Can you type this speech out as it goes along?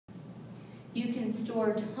You can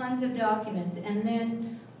store tons of documents, and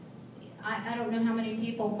then I don't know how many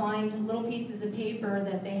people find little pieces of paper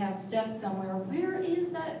that they have stuffed somewhere. Where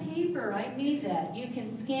is that paper? I need that. You can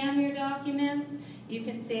scan your documents, you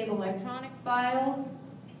can save electronic files,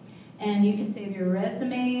 and you can save your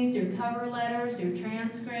resumes, your cover letters, your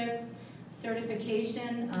transcripts,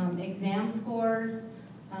 certification, exam scores.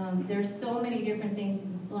 There's so many different things,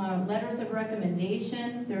 letters of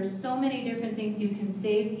recommendation. There's so many different things you can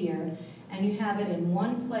save here, and you have it in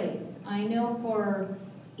one place. I know for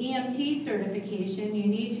EMT certification, you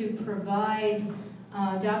need to provide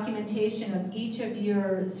documentation of each of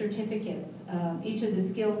your certificates, each of the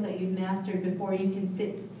skills that you've mastered before you can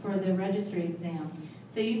sit for the registry exam.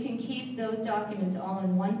 So you can keep those documents all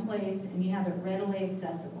in one place, and you have it readily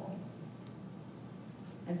accessible,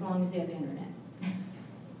 as long as you have internet.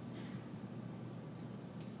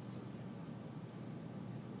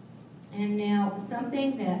 And now,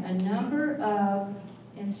 something that a number of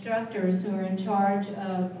instructors who are in charge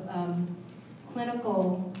of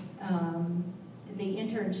clinical, the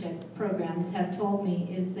internship programs have told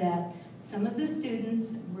me is that some of the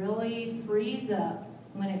students really freeze up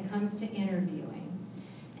when it comes to interviewing.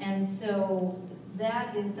 And so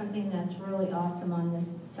that is something that's really awesome on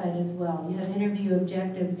this site as well. You have interview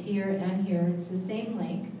objectives here and here. It's the same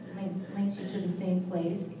link, links you to the same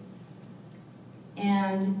place.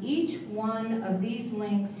 And each one of these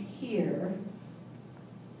links here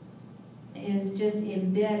is just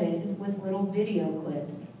embedded with little video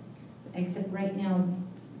clips, except right now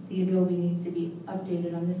the Adobe needs to be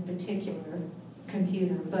updated on this particular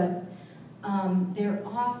computer. But they're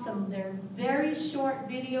awesome. They're very short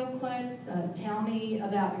video clips. Tell me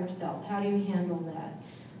about yourself. How do you handle that?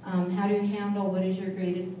 How do you handle what is your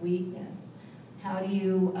greatest weakness? How do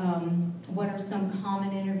you, what are some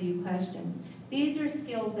common interview questions? These are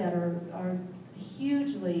skills that are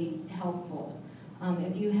hugely helpful.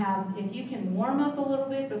 If you can warm up a little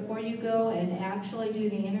bit before you go and actually do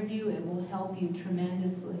the interview, it will help you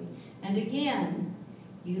tremendously. And again,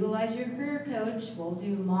 utilize your career coach. We'll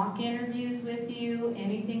do mock interviews with you,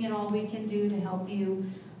 anything and all we can do to help you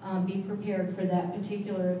be prepared for that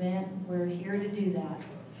particular event. We're here to do that.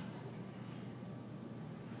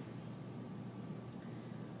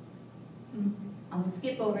 I'll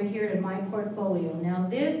skip over here to my portfolio. Now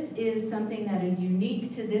this is something that is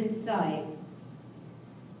unique to this site,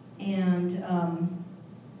 and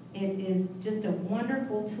it is just a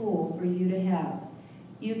wonderful tool for you to have.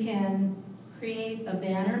 You can create a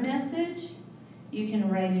banner message, you can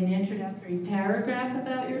write an introductory paragraph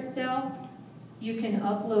about yourself, you can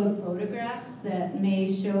upload photographs that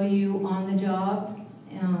may show you on the job,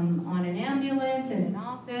 on an ambulance, in an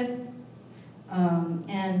office,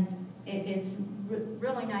 and it's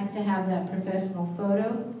really nice to have that professional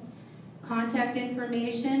photo. Contact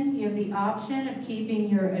information, you have the option of keeping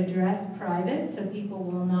your address private so people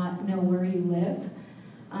will not know where you live,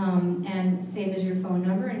 and save as your phone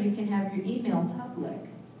number, and you can have your email public.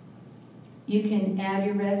 You can add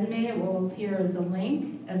your resume, it will appear as a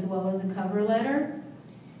link as well as a cover letter,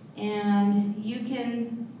 and you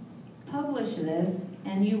can publish this,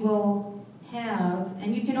 and you will have,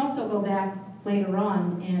 and you can also go back later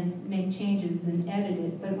on and make changes and edit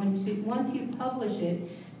it, but once you publish it,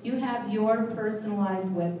 you have your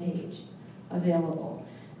personalized web page available.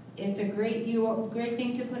 It's a great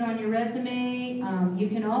thing to put on your resume. You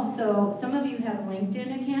can also, some of you have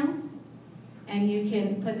LinkedIn accounts, and you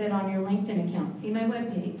can put that on your LinkedIn account. See my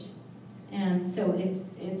web page. And so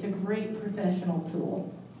it's a great professional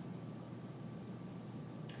tool.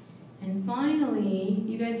 And finally,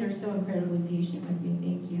 you guys are so incredibly patient with me,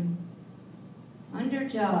 thank you. Under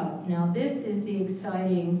jobs, now this is the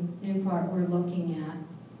exciting new part we're looking at.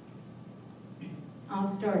 I'll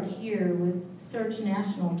start here with search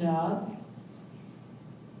national jobs.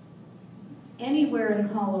 Anywhere in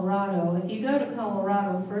Colorado, if you go to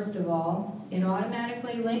Colorado, first of all, it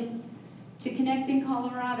automatically links to Connecting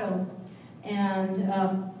Colorado.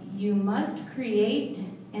 And you must create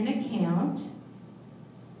an account,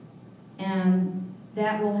 and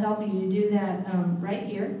that will help you to do that right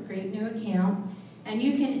here, create new account. And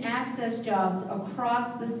you can access jobs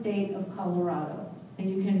across the state of Colorado. And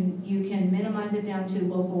you can minimize it down to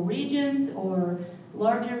local regions or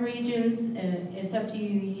larger regions. It's up to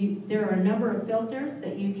you. There are a number of filters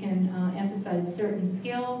that you can emphasize certain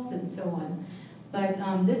skills and so on. But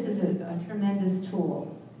this is a tremendous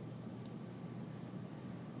tool.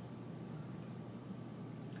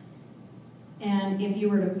 And if you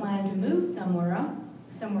were to plan to move somewhere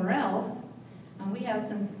else, we have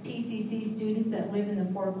some PCC students that live in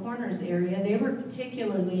the Four Corners area. They were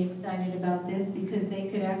particularly excited about this because they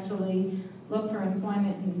could actually look for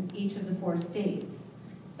employment in each of the 4 states.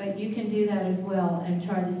 But you can do that as well and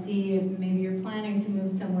try to see if maybe you're planning to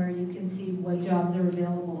move somewhere, you can see what jobs are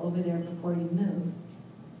available over there before you move.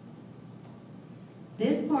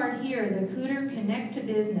 This part here, the Cooter Connect to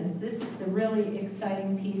Business, this is the really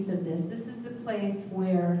exciting piece of this. This is the place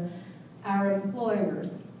where our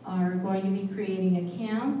employers are going to be creating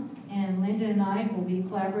accounts, and Linda and I will be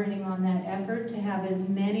collaborating on that effort to have as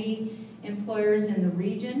many employers in the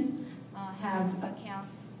region have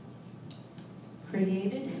accounts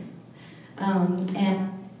created.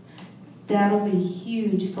 And that'll be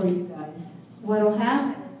huge for you guys. What'll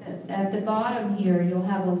happen is that at the bottom here, you'll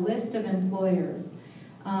have a list of employers.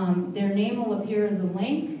 Their name will appear as a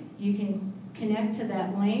link. You can connect to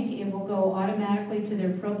that link. It will go automatically to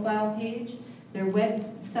their profile page. Their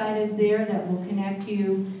website is there that will connect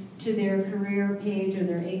you to their career page or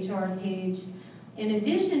their HR page. In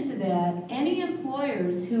addition to that, any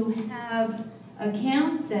employers who have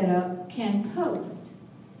accounts set up can post.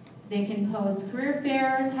 They can post career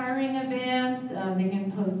fairs, hiring events, they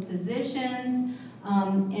can post positions,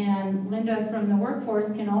 and Linda from the workforce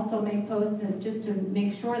can also make posts just to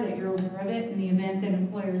make sure that you're aware of it in the event that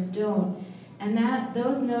employers don't. And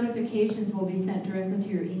those notifications will be sent directly to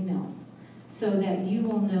your emails so that you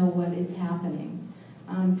will know what is happening.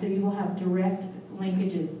 So you will have direct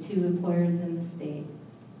linkages to employers in the state.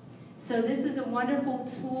 So this is a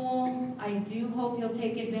wonderful tool. I do hope you'll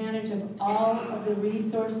take advantage of all of the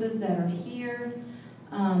resources that are here.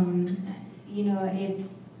 You know,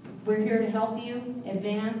 we're here to help you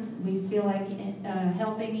advance. We feel like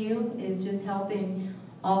helping you is just helping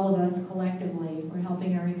all of us collectively. We're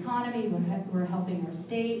helping our economy, we're helping our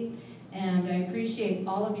state, and I appreciate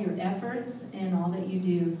all of your efforts and all that you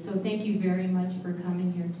do. So thank you very much for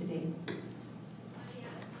coming here today.